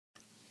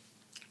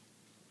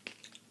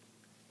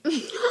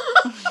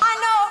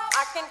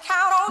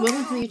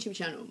Welcome to the YouTube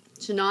channel.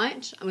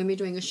 Tonight, I'm going to be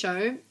doing a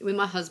show with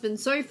my husband,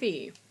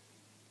 Sophie.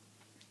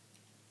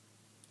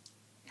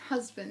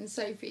 Husband,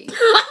 Sophie.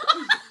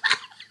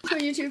 For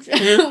YouTube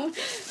channel.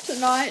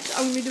 Tonight,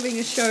 I'm going to be doing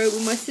a show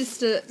with my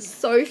sister,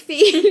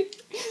 Sophie.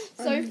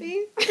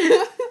 Sophie.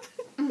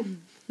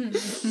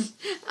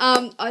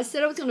 I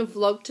said I was going to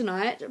vlog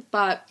tonight,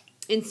 but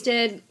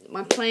instead,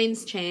 my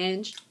plans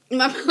changed.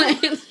 My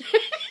plans...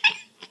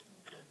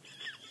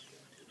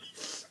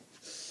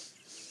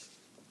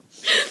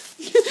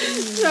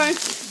 So,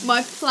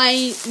 my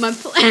plane...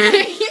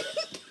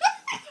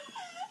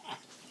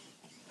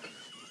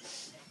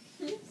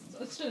 You're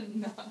such a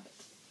nut.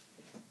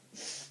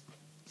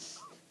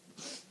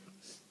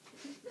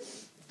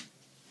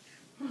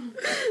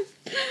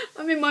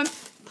 I mean, my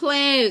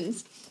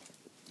plans...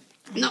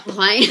 Not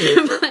plane.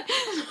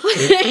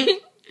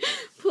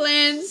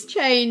 Plans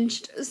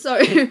changed, so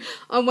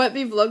I won't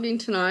be vlogging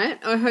tonight.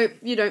 I hope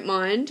you don't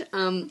mind.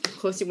 Of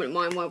course you wouldn't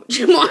mind. Why would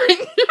you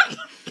mind?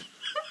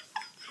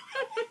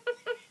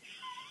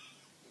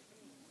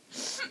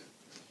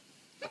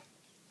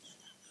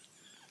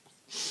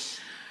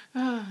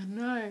 Oh,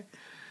 no.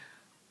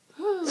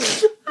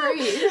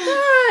 Breathe.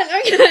 Alright,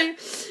 okay.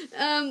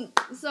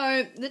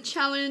 So, the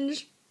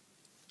challenge...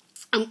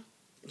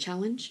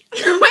 Challenge?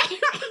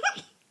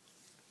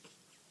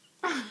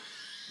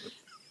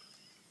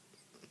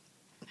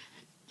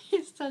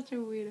 He's such a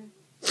weirdo.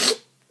 Oh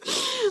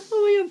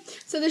my god.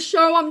 So the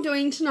show I'm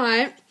doing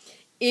tonight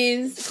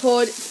is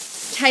called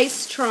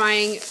Taste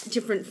Trying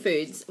Different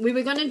Foods. We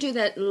were going to do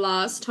that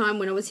last time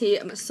when I was here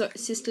at my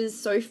sister's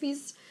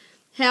Sophie's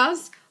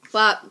house,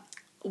 but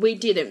we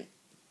didn't.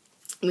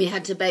 We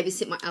had to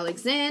babysit my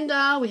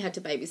Alexander, we had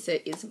to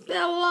babysit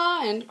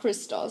Isabella and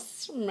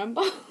Christos,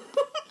 remember?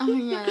 Oh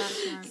yeah,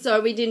 that's right.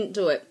 So we didn't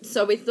do it.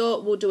 So we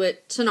thought we'll do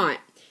it tonight.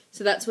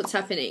 So that's what's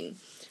happening.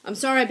 I'm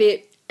sorry a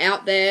bit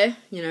out there,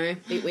 you know, a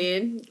bit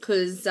weird,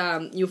 because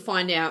you'll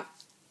find out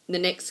the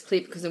next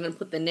clip, because I'm going to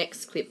put the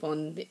next clip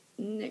on the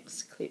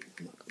next clip.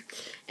 Oh my god.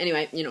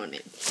 Anyway, you know what I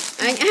mean.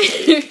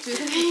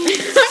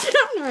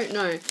 Okay.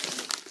 No.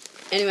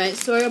 Anyway,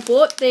 so I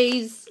bought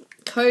these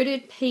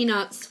coated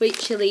peanut sweet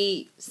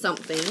chili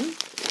something.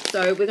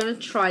 So we're going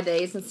to try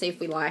these and see if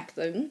we like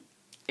them.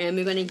 And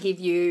we're going to give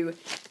you,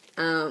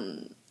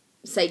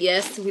 say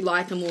yes, we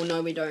like them, or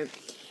no, we don't.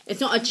 It's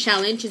not a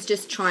challenge, it's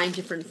just trying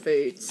different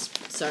foods.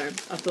 So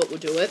I thought we'll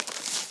do it.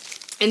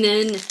 And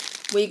then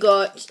we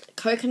got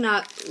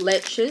coconut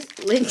leches.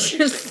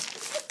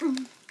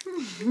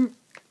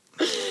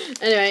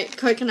 Anyway,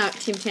 coconut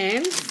Tim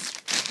Tams.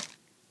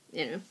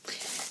 You know.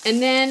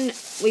 And then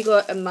we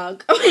got a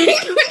mug. We're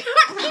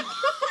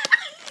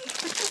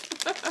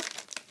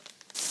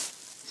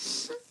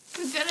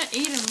gonna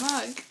eat a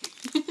mug.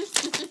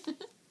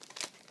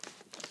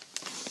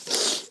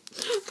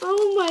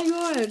 Oh my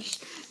gosh.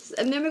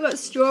 And then we got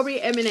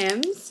strawberry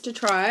M&Ms to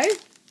try.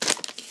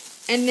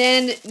 And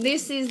then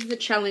this is the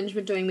challenge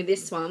we're doing with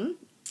this one.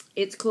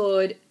 It's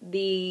called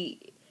the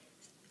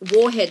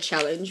Warhead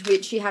Challenge,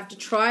 which you have to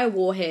try a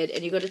warhead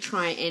and you've got to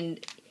try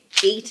and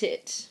eat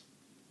it.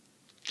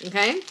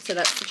 Okay? So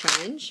that's the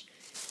challenge.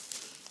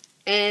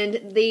 And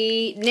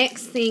the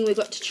next thing we've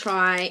got to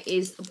try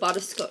is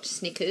butterscotch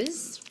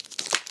Snickers.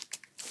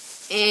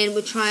 And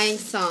we're trying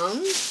some,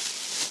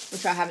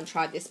 which I haven't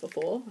tried this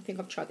before. I think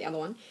I've tried the other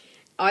one.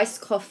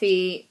 Iced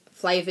coffee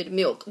flavoured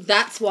milk.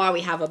 That's why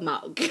we have a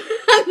mug.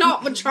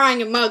 Not we're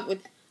trying a mug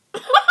with...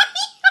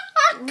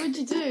 What'd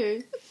you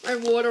do? I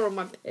water on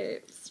my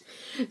pants.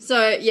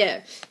 So,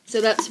 yeah. So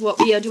that's what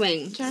we are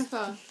doing.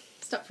 Jennifer,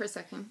 stop for a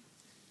second.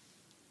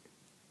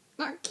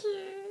 Not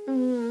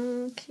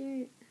cute.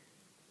 Cute.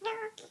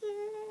 Not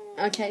cute.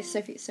 Okay,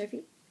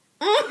 Sophie.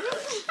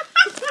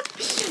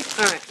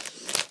 Alright.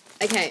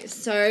 Okay,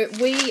 so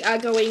we are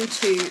going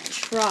to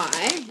try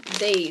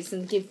these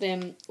and give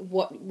them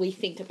what we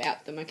think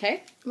about them,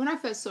 okay? When I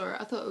first saw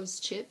it, I thought it was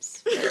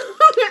chips. No.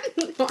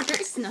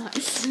 It's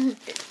nuts.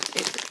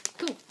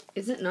 Cool.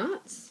 Is it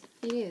nuts?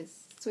 It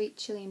is. Sweet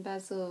chili and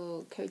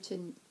basil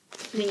coated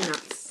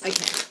Peanuts.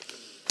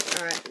 Okay.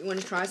 Alright, you want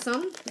to try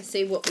some? Let's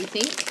see what we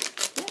think.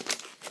 Yeah.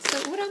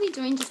 So what are we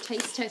doing? Just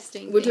taste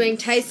testing? We're doing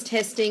taste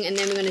testing and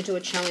then we're going to do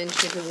a challenge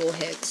with the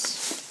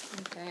warheads.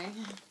 Okay.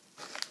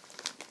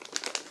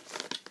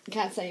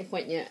 Can't say your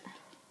point yet.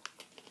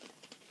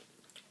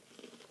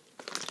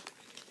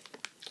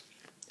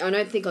 I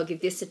don't think I'll give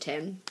this a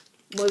 10.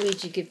 What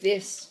would you give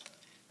this?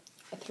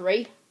 A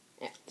 3?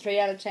 3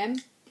 out of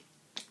 10?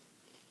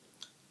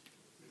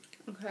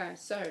 Okay,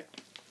 so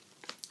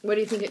What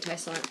do you think it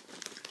tastes like?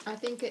 I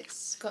think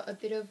it's got a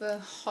bit of a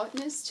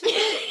hotness to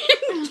it.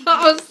 It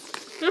does.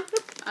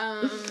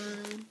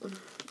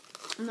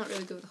 I'm not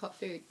really good with hot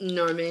food.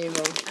 No, me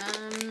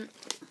either.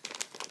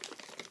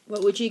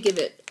 What would you give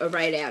it a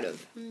rate out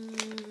of?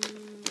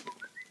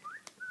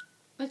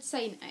 Let's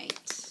say an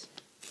 8.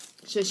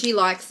 So she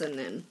likes them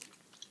then.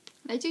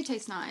 They do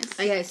taste nice.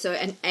 Okay, so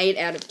an 8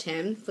 out of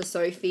 10 for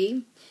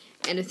Sophie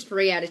and a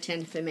 3 out of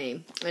 10 for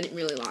me. I didn't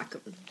really like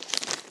them.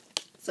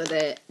 So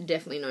they're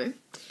definitely no.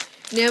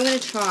 Now I'm going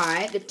to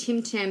try the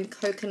Tim Tam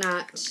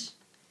coconut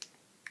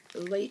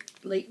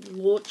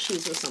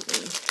launches or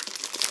something.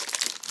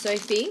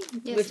 Sophie,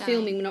 Yes, we're darling.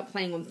 filming, we're not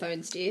playing on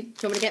phones, dear. Do you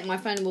want me to get my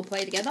phone and we'll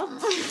play together?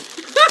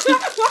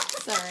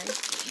 Sorry.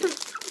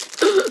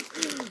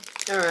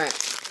 Alright.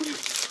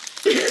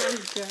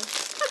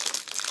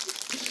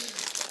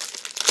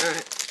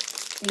 Alright.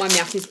 My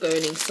mouth is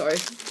burning, so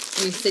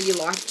you said you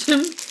liked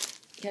them.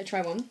 Okay,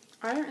 try one.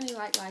 I don't really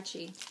like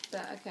lychee,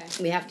 but okay.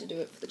 We have to do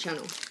it for the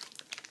channel.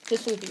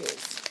 Just for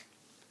viewers.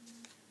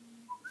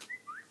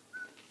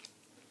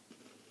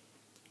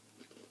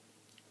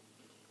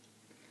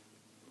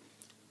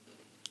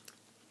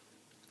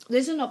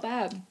 This is not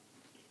bad.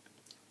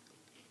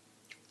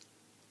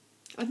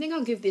 I think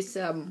I'll give this,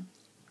 oh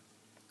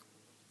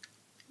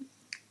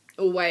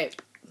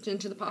wait, it's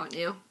into the part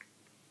now.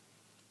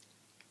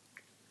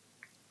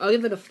 I'll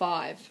give it a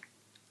 5.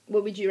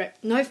 What would you rate?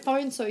 No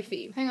phone,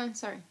 Sophie. Hang on,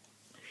 sorry.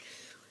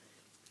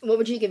 What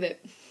would you give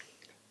it?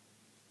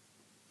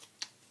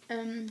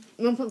 Um,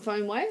 You want to put the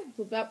phone away?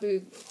 Would that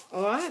be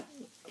alright?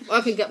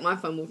 I can get my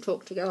phone, we'll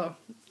talk together.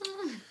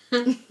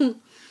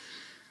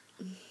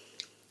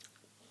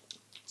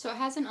 so it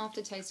has an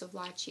aftertaste of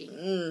lychee.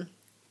 It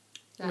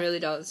That- really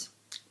does.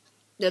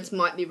 That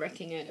might be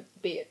wrecking it a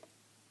bit.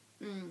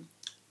 Mm,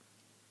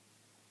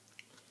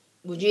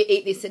 Would you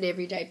eat this an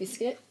everyday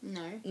biscuit?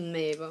 no.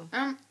 Me either.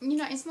 You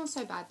know, it's not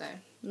so bad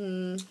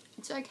though.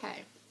 It's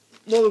okay.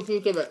 What would you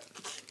give it?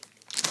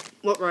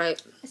 What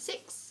rate? A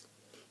 6.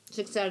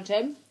 6 out of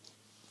 10?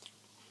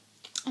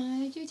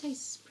 They do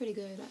taste pretty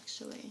good,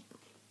 actually.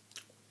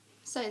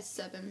 Say it's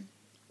 7.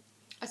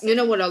 A You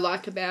know 7. what I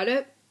like about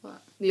it?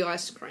 What? The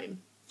ice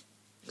cream.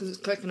 Because it's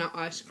coconut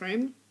ice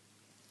cream.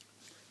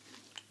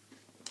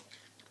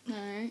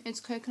 No,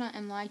 it's coconut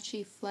and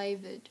lychee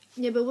flavoured.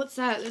 Yeah, but what's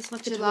that? That's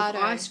like the type Gelato.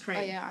 of ice cream.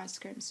 Oh yeah, ice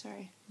cream,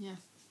 sorry. Yeah.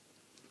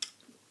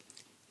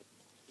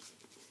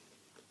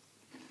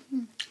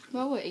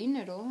 Well, we're eating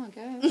it all, I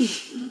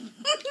guess.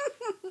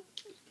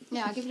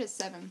 Yeah, I'll give it a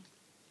 7.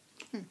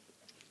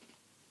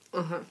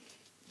 Uh-huh.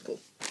 Cool.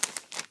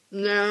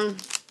 Now,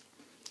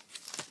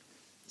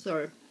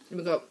 sorry,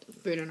 we've got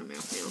food in our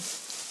mouth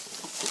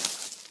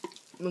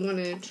now. We're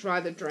going to try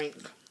the drink.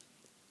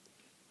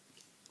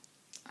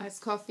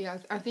 Iced coffee. I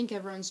think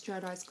everyone's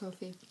tried iced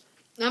coffee.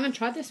 I haven't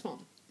tried this one.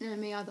 No,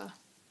 me either.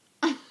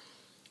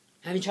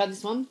 Have you tried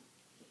this one?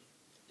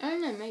 I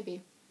don't know,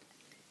 maybe.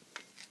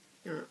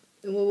 Alright.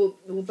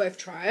 We'll both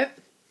try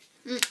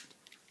it.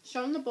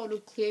 Show them the bottle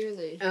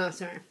clearly. Oh,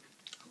 sorry.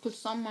 Because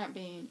some might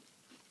be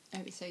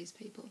overseas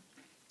people.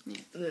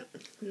 Yeah,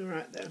 you're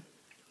right there.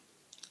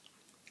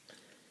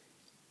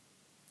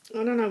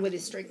 I don't know where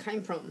this drink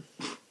came from.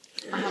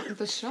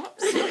 The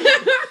shops.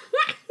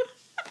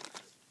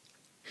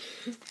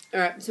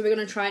 Alright, so we're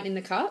going to try it in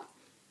the cup.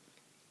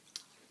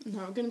 No,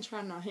 we're going to try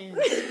it in our hands.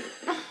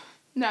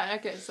 No,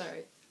 okay,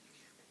 sorry.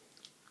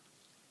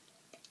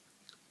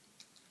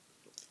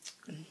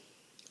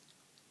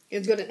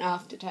 It's got an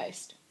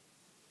aftertaste.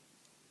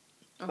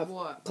 Of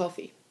what?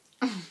 Coffee.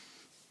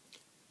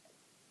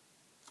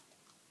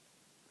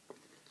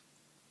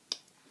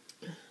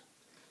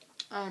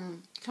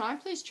 Can I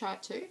please try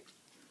it too?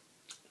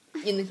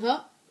 In the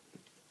cup?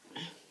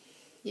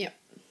 Yep.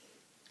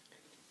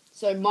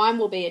 So mine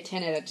will be a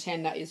 10 out of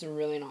 10. That is a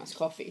really nice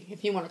coffee.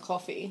 If you want a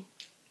coffee,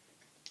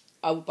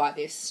 I would buy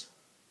this.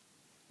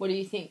 What do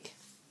you think?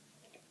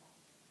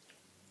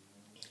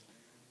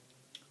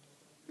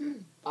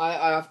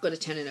 I've got a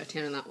 10 out of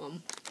 10 on that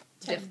one.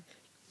 10.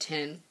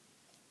 10.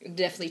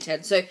 Definitely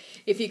 10. So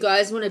if you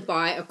guys want to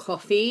buy a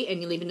coffee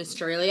and you live in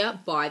Australia,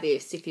 buy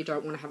this if you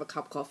don't want to have a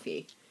cup of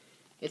coffee.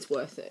 It's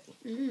worth it.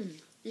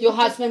 Your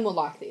husband will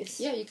like this.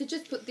 Yeah, you could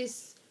just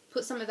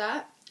put some of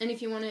that, and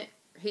if you want it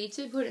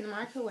heated, put it in the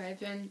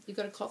microwave, and you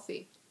got a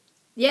coffee.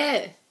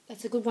 Yeah,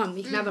 that's a good one.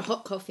 We can have a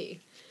hot coffee.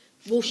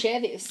 We'll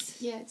share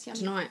this. Yeah, it's yummy.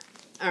 Tonight.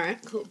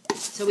 Alright, cool.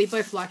 So we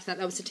both liked that.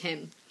 That was a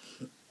 10.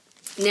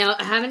 Now,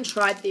 I haven't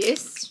tried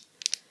this.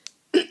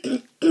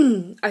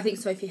 I think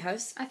Sophie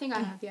has. I think I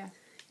have, yeah.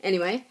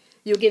 Anyway,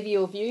 you'll give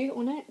your view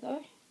on it,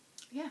 though?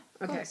 Yeah,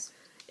 of Okay. course.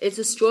 It's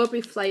a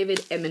strawberry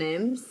flavoured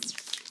M&M's.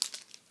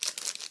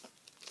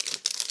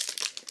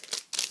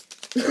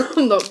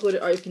 I'm not good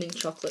at opening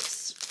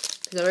chocolates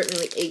because I don't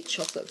really eat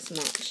chocolates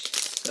much.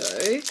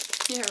 So,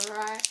 Yeah,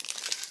 right.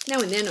 now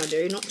and then I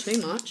do, not too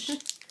much.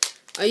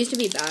 I used to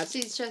be bad.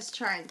 She's just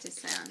trying to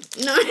sound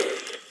No.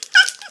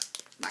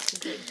 like a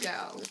good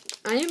girl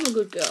I am a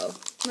good girl.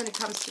 when it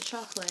comes to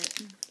chocolate.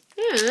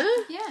 Yeah.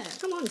 Yeah.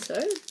 Come on,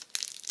 so.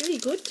 Really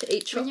good to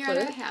eat When chocolate.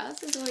 you're at her house,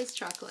 there's always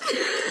chocolate.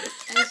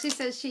 And she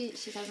says she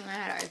doesn't know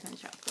how to open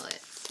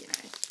chocolates, you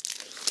know.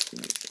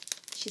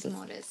 She's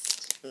modest.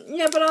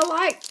 Yeah, but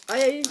I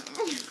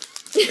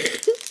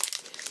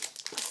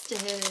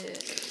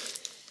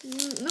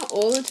Busted. not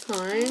all the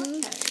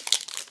time.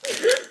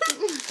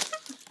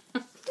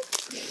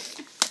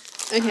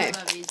 Okay. Okay, I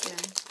love you, Jen.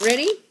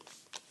 ready?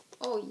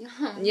 Oh,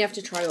 yum. You have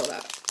to try all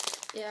that.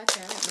 Yeah,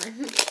 okay, I don't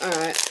know.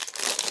 Alright.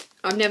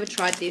 I've never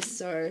tried this,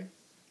 so...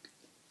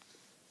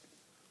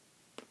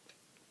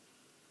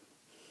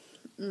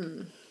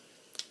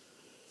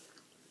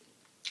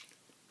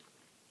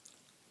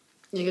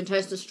 You can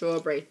taste the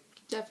strawberry.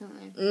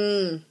 Definitely.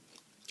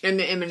 And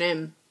the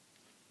M&M.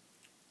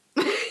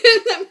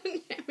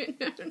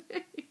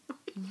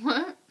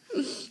 What?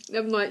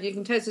 I'm like, you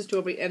can taste the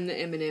strawberry and the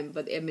M&M,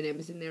 but the M&M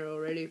is in there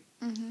already.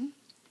 Mm-hmm.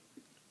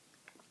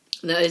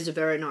 That is a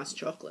very nice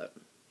chocolate.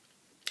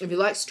 If you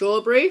like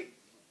strawberry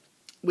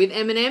with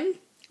M&M,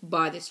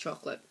 buy this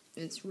chocolate.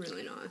 It's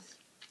really nice.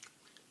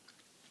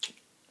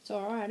 It's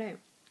alright, eh?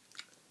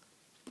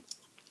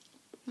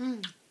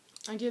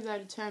 I give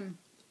that a 10.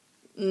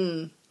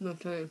 Me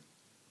too.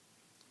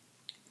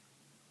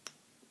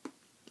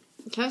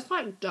 It tastes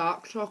like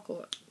dark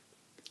chocolate.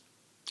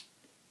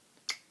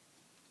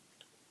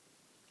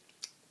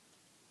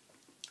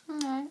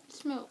 Alright,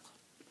 it's milk.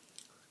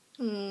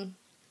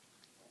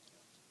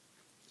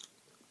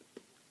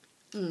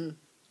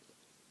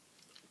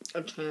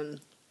 A 10.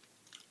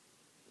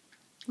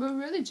 We're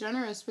really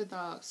generous with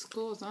our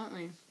scores, aren't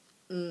we?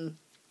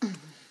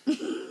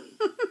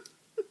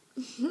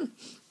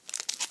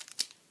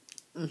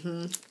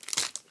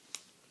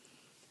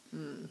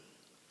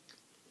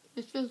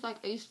 It feels like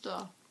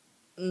Easter.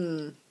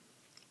 But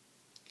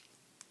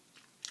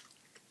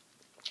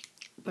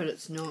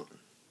it's not.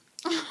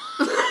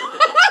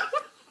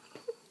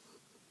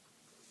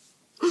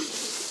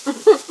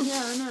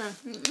 Yeah, I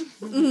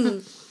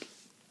know.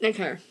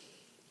 Okay.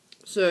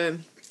 So,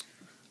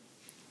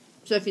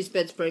 Sophie's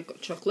bedspread got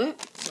chocolate.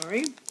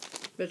 Sorry.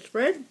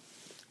 Bedspread.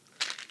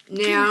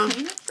 Now. Can you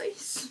clean it,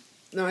 please?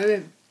 No, I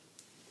didn't.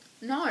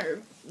 No. I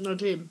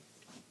did.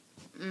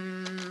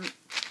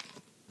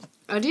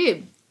 I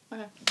did.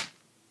 Okay.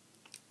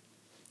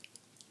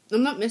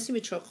 I'm not messing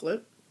with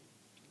chocolate.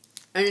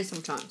 Only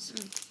sometimes.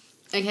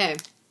 Okay.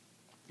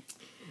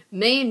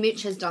 Me and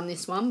Mitch has done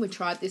this one. We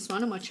tried this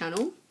one on my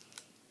channel.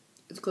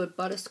 It's called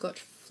Butterscotch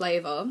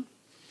Flavour.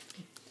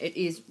 It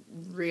is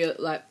real,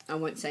 like, I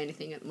won't say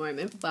anything at the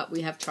moment, but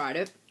we have tried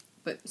it.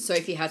 But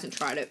Sophie hasn't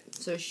tried it,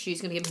 so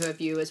she's going to give her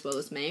view as well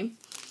as me.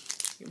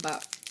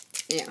 But,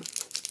 yeah.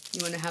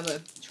 You want to have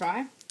a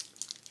try?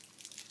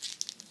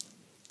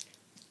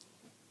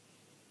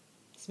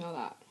 Smell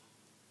that.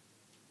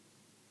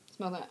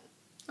 Smell that.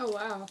 Oh,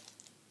 wow.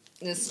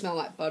 Does it smell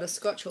like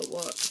butterscotch or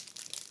what?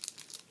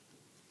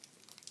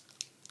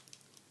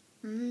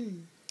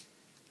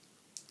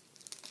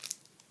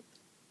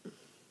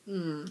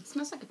 It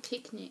smells like a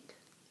picnic.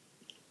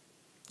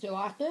 Do you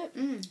like it?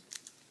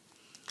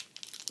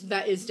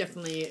 That is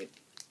definitely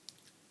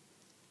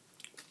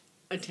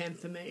a 10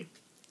 for me.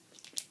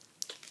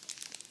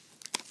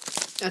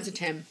 That's a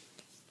 10.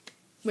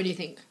 What do you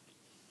think?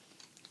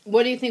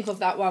 What do you think of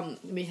that one?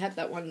 We had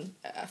that one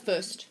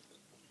first.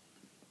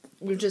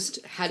 We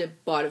just had a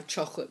bite of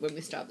chocolate when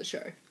we started the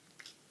show.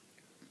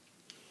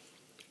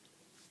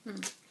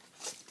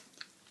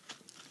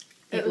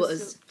 It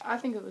was. I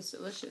think it was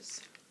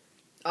delicious.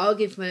 I'll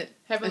give it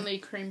Heavenly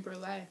creme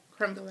brulee.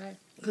 Creme brulee.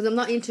 because I'm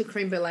not into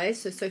creme brulee,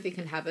 so Sophie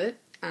can have it.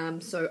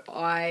 So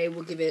I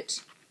will give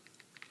it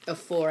a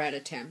 4 out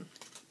of 10.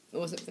 It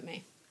wasn't for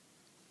me.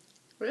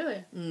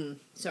 Really?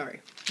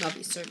 Sorry. Love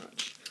you so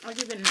much. I'll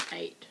give it an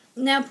 8.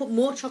 Now put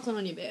more chocolate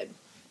on your bed.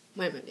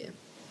 Wait, my dear.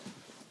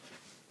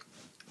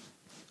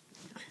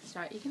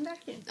 Sorry, you can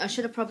back in. I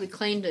should have probably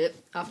cleaned it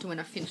after when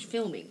I finished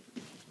filming.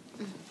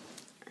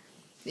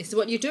 This is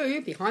what you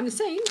do behind the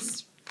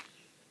scenes.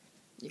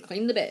 You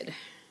clean the bed.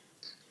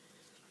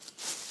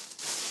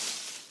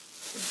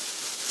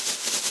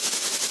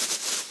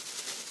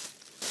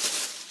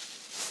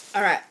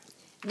 Alright,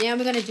 now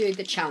we're going to do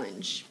the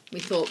challenge. We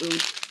thought we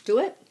would do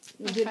it.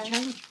 We'll do the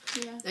challenge.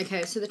 Yeah.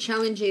 Okay, so the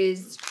challenge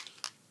is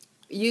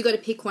you got to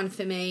pick one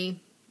for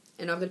me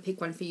and I've got to pick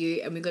one for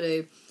you, and we've got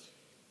to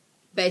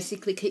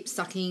basically keep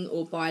sucking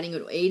or biting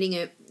it or eating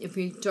it. If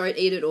we don't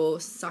eat it or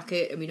suck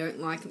it and we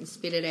don't like it, we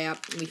spit it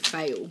out and we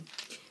fail.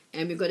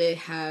 And we've got to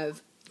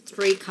have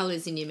 3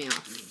 colours in your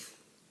mouth.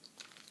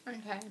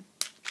 Okay.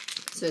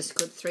 So it's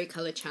called 3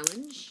 colour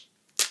challenge.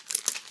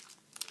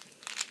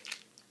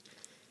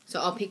 So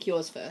I'll pick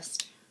yours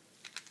first.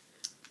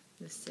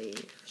 Let's see.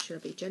 Should I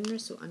be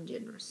generous or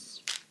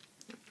ungenerous?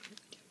 No,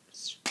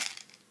 generous.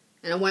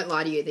 And I won't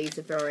lie to you, these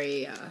are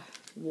very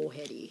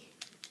warheady.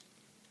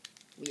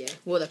 Yeah,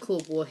 well, they're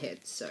called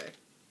warheads, so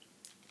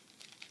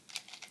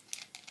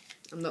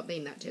I'm not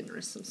being that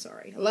generous, I'm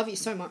sorry. I love you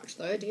so much,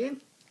 though, dear.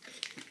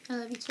 I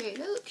love you too. They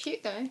look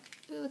cute, though.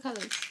 Look at the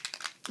colours.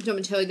 Do you want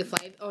me to tell you the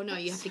flavour? Oh, no,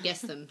 you have to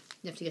guess them.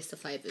 You have to guess the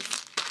flavours.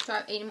 Do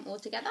I eat them all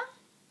together?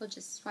 Or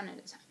just one at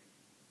a time?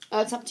 Oh,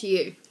 it's up to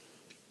you.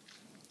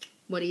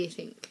 What do you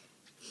think?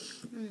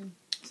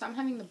 So I'm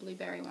having the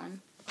blueberry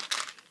one.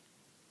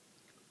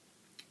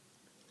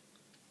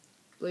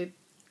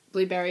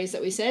 Blueberries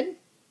that we said?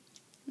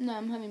 No,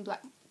 I'm having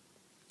black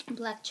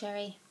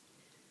cherry.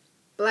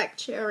 Black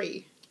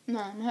cherry. No,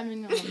 I'm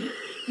having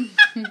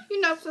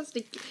You're not supposed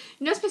to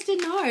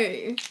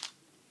know.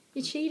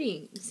 You're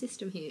cheating the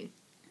system here.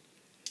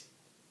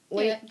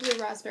 yeah, blue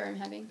raspberry I'm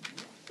having.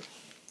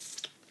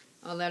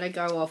 I'll let her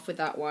go off with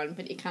that one,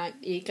 but you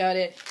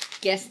gotta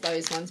guess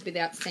those ones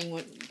without saying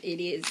what it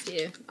is,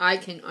 yeah. I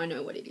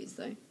know what it is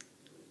though.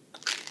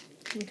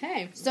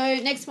 Okay, so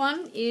next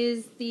one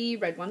is the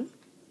red one.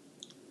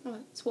 Oh,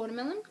 it's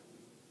watermelon.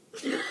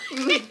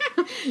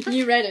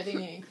 You read it,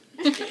 didn't you?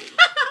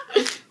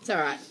 It's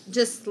alright.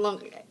 Just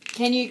long.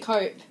 Can you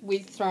cope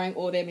with throwing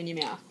all them in your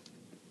mouth?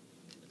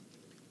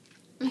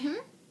 Mhm.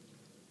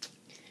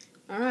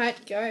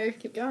 Alright, go.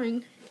 Keep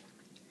going.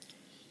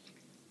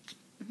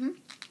 Mhm.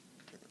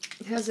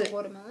 How's That's it? a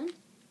watermelon.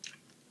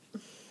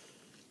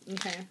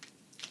 Okay.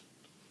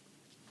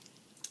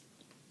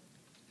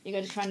 You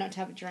got to try not to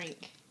have a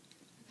drink.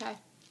 Okay.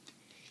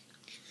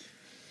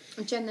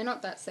 Jen, they're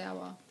not that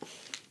sour.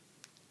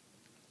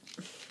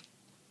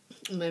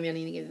 Maybe I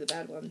need to give you the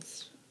bad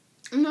ones.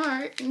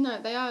 No,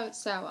 they are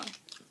sour.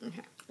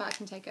 Okay. But I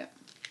can take it.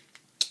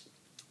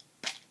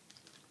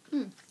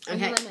 And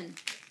Okay. lemon.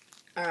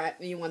 Alright,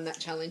 you won that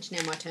challenge.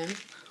 Now my turn.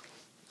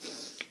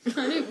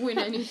 I didn't win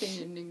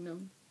anything in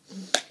Dignum.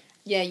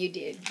 Yeah, you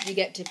did. You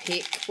get to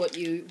pick what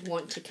you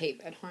want to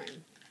keep at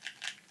home.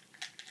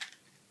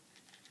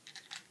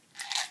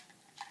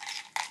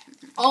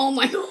 Oh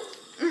my god.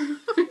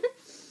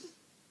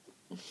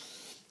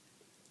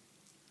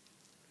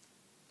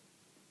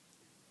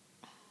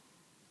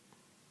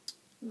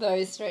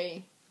 Those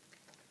three.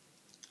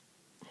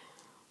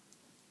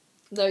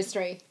 Those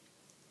three.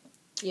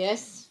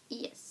 Yes?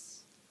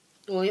 Yes.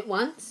 All at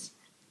once?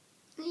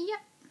 Yep.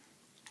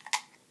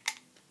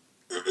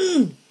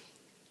 Mm.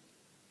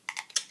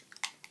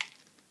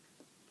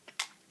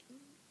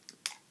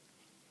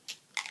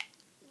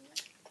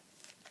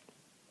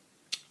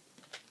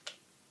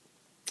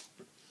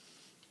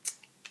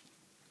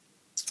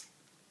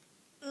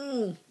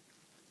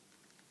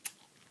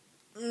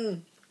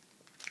 Mm.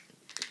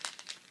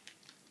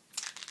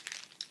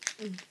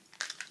 Mm.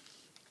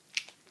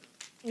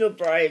 You're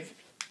brave.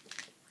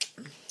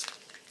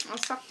 I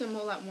sucked them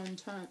all at one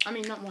turn. I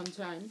mean, not one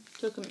turn.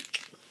 Took them.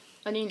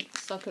 I didn't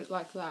suck it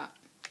like that.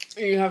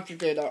 You have to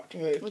do that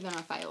too. Well, then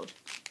I failed.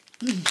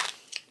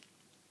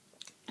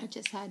 I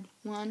just had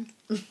 1,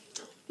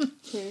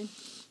 2,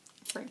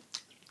 3.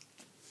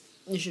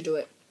 You should do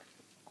it.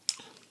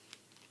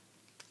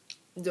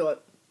 Do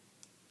it.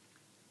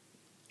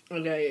 I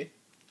dare you.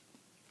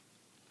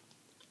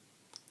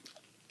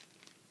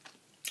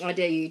 I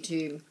dare you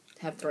to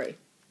have 3.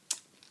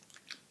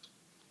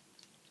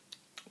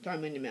 Throw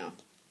them in your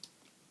mouth.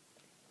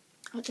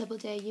 I'll double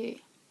dare you.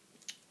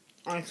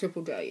 I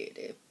triple dare you,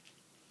 dear.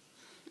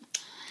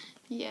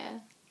 Yeah.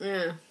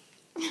 Yeah.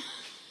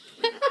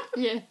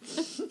 Yeah.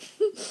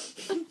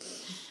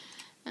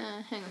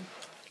 Hang on.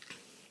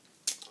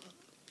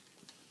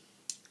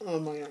 Oh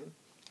my god.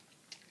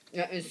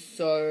 That is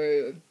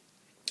so...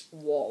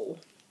 Whoa.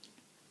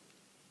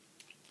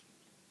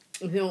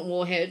 If you want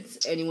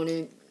warheads and you want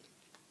to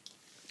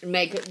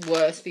make it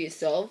worse for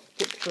yourself,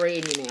 put 3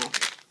 in your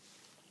mouth.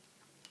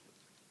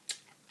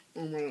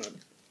 Oh my god.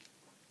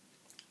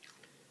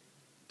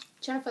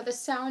 Jennifer, the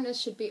sourness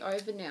should be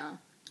over now.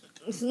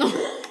 It's not.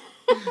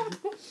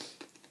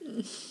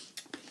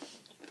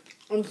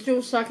 I'm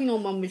still sucking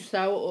on one with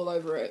sour all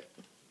over it.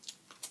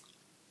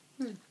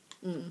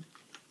 Mm.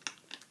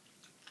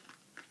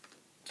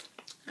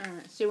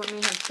 Alright, so you want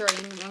me to have 3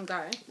 in one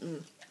go?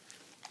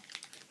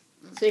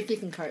 See if you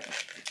can cope.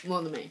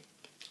 More than me.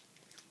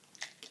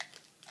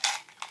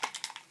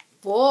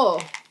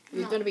 4.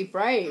 You're going to be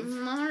brave.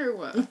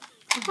 No.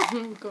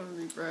 I'm gonna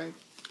be brave.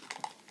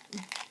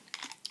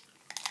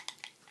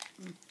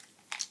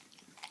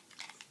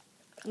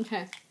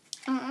 Okay.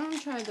 I want to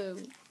try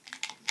the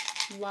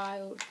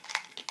wild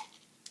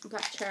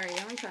black cherry.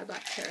 I want to try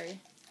black cherry.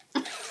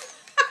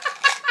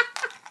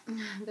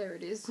 There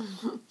it is.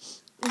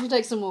 We should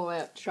take some more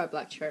out to try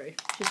black cherry.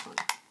 She's fine.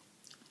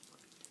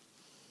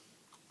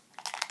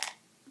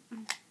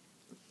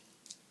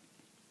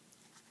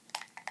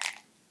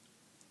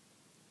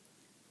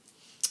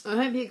 I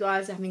hope you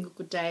guys are having a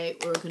good day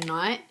or a good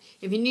night.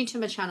 If you're new to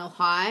my channel,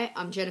 hi,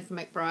 I'm Jennifer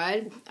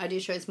McBride. I do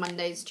shows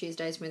Mondays,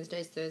 Tuesdays,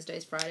 Wednesdays,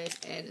 Thursdays, Fridays,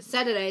 and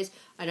Saturdays.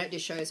 I don't do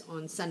shows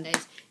on Sundays.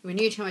 If you're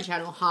new to my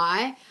channel,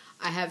 hi.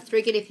 I have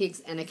 3 guinea pigs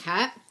and a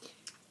cat.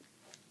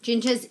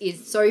 Ginger's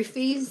is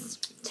Sophie's,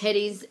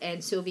 Teddy's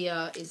and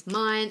Sylvia is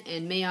mine,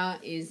 and Mia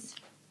is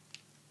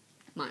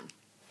mine.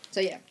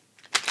 So yeah.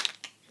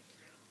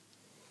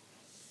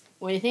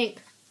 What do you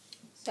think?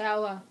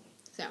 Sour.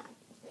 Sour.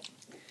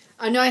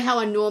 I know how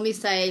I normally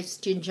say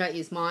Ginger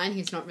is mine.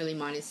 He's not really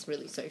mine, it's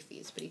really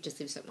Sophie's, but he just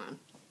lives at mine.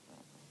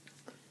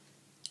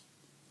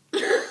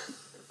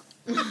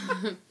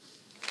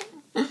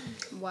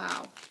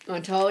 Wow.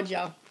 I told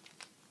ya.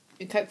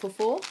 You cope for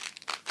 4?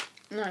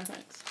 No,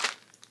 thanks.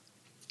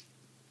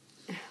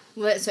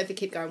 Let Sophie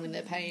keep going with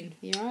their pain.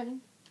 You alright?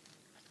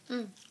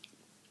 I'm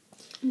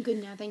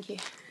good now, thank you.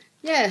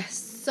 Yeah,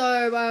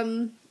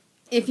 so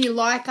if you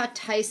like our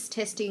taste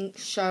testing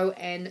show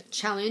and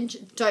challenge,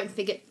 don't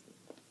forget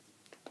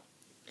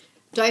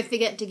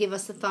to give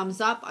us a thumbs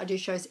up. I do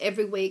shows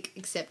every week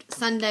except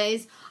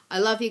Sundays. I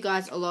love you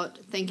guys a lot.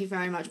 Thank you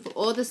very much for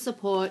all the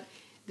support,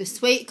 the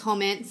sweet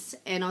comments,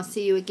 and I'll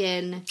see you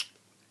again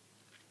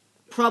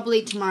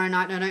probably tomorrow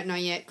night. I don't know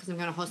yet because I'm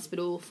going to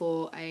hospital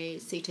for a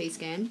CT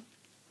scan.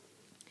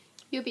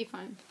 You'll be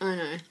fine. I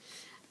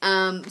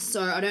know.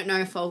 So I don't know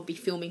if I'll be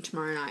filming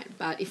tomorrow night,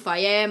 but if I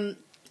am,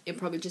 it'll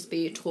probably just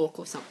be a talk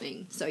or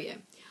something. So yeah.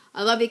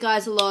 I love you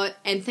guys a lot,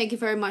 and thank you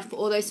very much for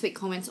all those sweet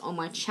comments on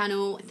my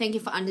channel. Thank you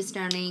for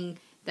understanding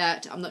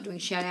that I'm not doing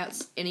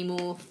shout-outs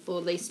anymore for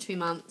at least 2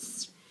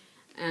 months.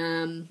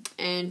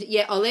 And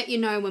yeah, I'll let you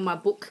know when my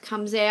book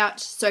comes out.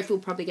 Sophie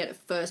will probably get it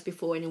first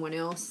before anyone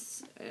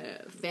else,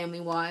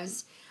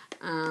 family-wise.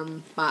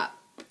 But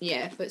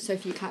yeah, but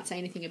Sophie, you can't say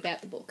anything about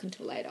the book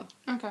until later.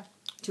 Okay.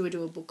 Till we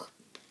do a book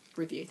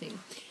review thing.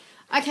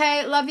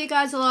 Okay, love you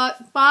guys a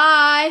lot.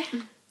 Bye.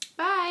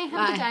 Bye.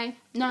 Have a good day.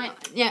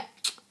 Night. Yeah.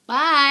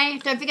 Bye.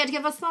 Don't forget to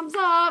give us thumbs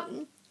up.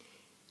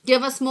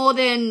 Give us more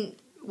than,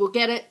 we'll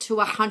get it to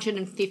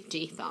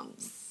 150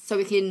 thumbs. So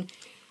we can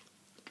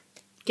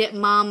get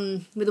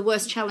Mum with the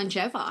worst challenge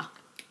ever.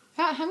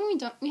 Haven't we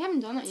done? We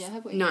haven't done it yet,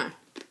 have we? No.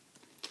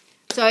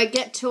 So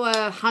get to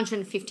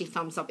 150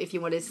 thumbs up if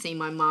you want to see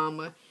my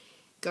mum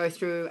go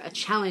through a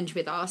challenge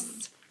with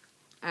us.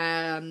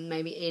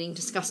 Maybe eating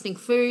disgusting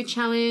food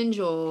challenge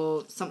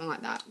or something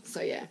like that.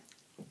 So yeah.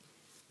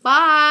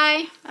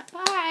 Bye.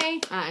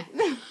 Bye.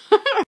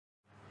 Bye.